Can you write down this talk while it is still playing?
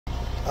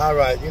All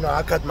right, you know,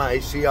 I cut my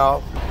AC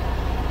off.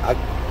 Let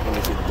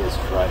me get this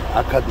right.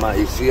 I cut my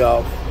AC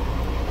off,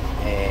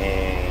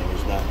 and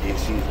it's not,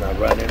 AC is not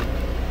running.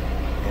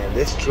 And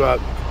this truck,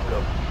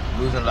 look,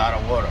 losing a lot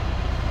of water.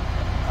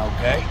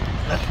 Okay,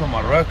 that's for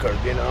my record,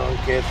 you know, in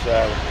case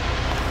I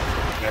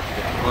have to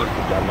get water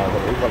to that mother.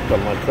 He fucked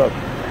up my truck.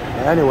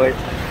 Anyway,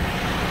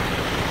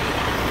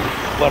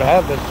 what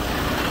happened?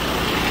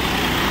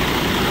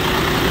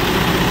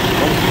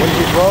 When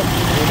he broke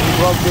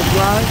this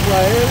line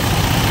right here,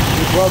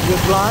 he broke this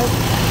line,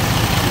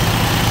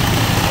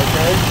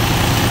 okay,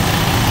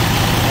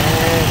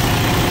 and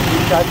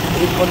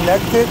he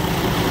connected.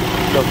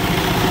 Look,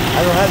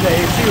 I don't have the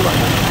AC right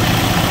now.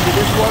 See,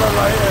 this water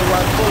right here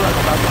was full like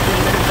about 15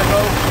 minutes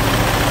ago.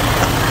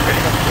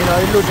 You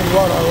know, he's losing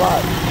water a lot.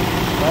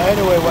 But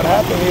anyway, what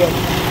happened here,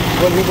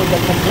 when he put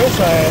the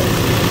compressor in,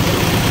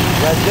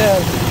 right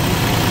there,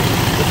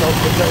 it's a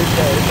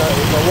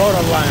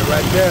water line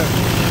right there,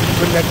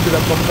 connected to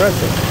the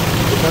compressor.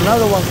 There's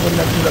another one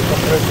connected to the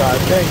compressor, I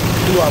think,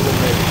 two of them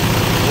maybe.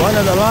 One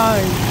of the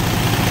lines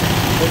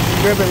is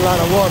stripping a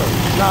lot of water.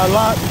 Not a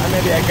lot,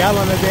 maybe a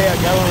gallon a day, a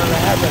gallon and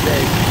a half a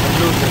day I'm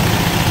losing,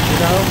 you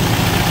know?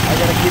 I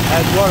gotta keep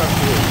add water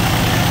to it.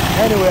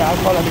 Anyway, I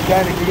call a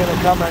mechanic, he's gonna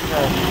come and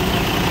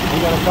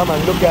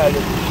look at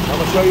it. I'm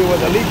gonna show you where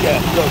the leak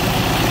is. Look,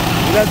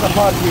 that's the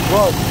part he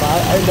broke.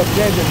 I ended up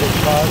changing this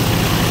part.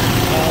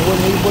 When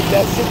he put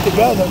that shit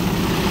together,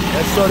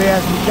 that sorry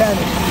ass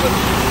mechanic. Look.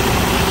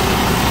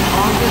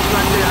 All this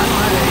right there, I don't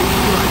have the AC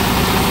right.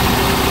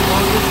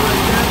 All this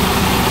right there.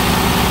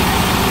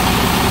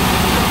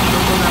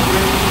 Look on that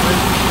red,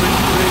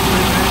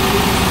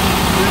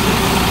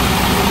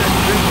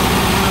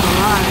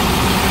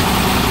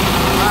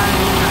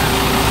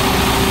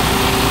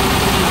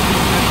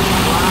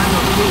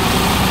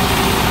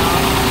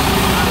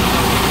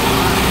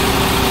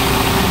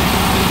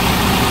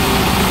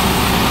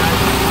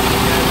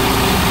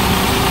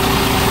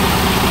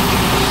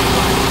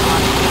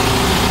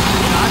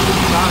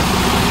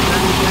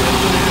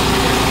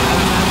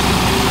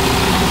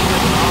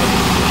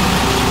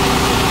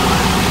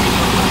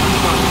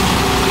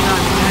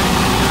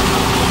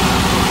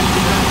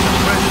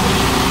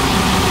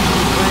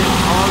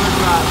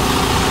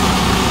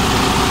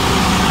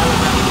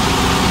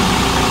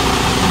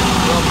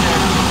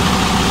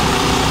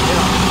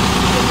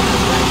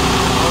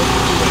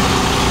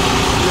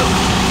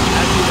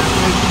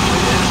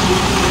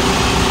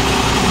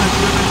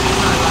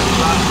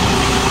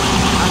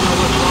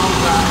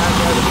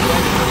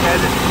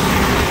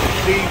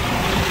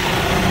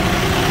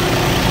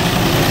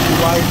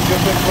 why it's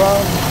dripping from,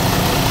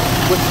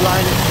 which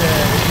line it's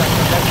not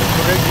connected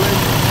correctly.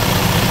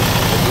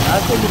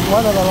 I think it's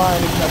one of the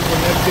lines is not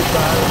connected,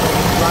 but I don't know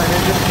which line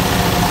is it.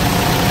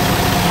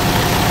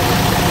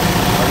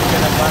 We're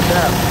gonna find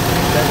out.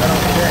 They're gonna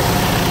connect.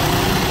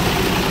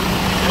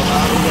 So now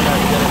we're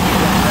gonna get a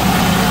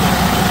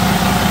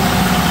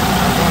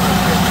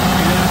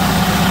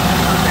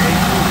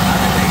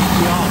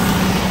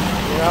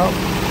you know?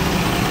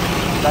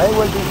 Now it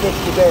will be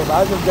fixed today, but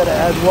I just gotta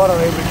add water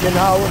every 10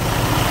 hours.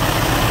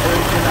 Every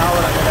 10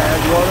 hours I gotta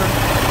add water.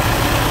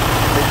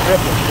 It's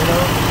dripping, you know?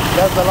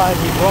 That's the line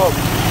he broke.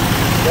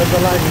 That's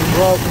the line he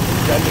broke,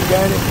 that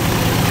mechanic.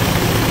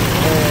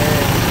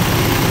 And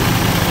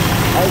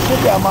it should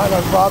be a minor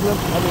problem.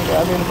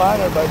 I mean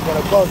minor, but it's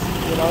gonna cost,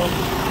 you know,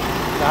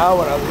 an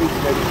hour at least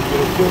maybe to get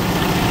it fixed.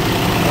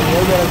 And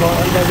we're gonna go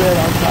under there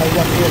outside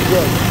up here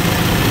good.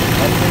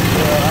 I think,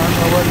 I don't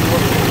know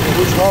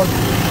which hole.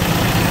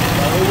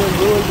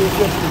 It will be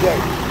fixed today.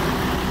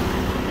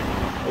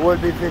 It will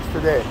be fixed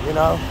today, you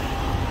know?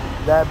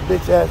 That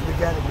bitch-ass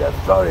mechanic, that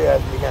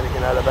sorry-ass mechanic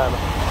in Alabama,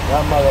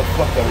 that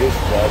motherfucker is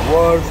the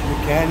worst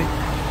mechanic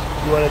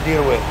you want to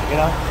deal with, you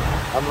know?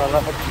 I'm not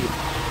gonna keep.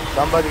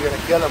 Somebody's gonna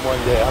kill him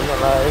one day. I'm not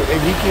gonna,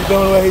 if he keeps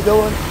doing what he's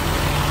doing,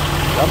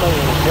 somebody's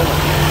gonna kill him.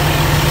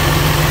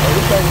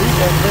 Every time he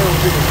can play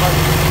with people, money.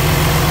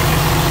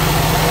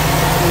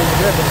 He's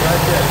dripping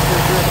right there, it's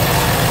still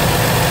dripping.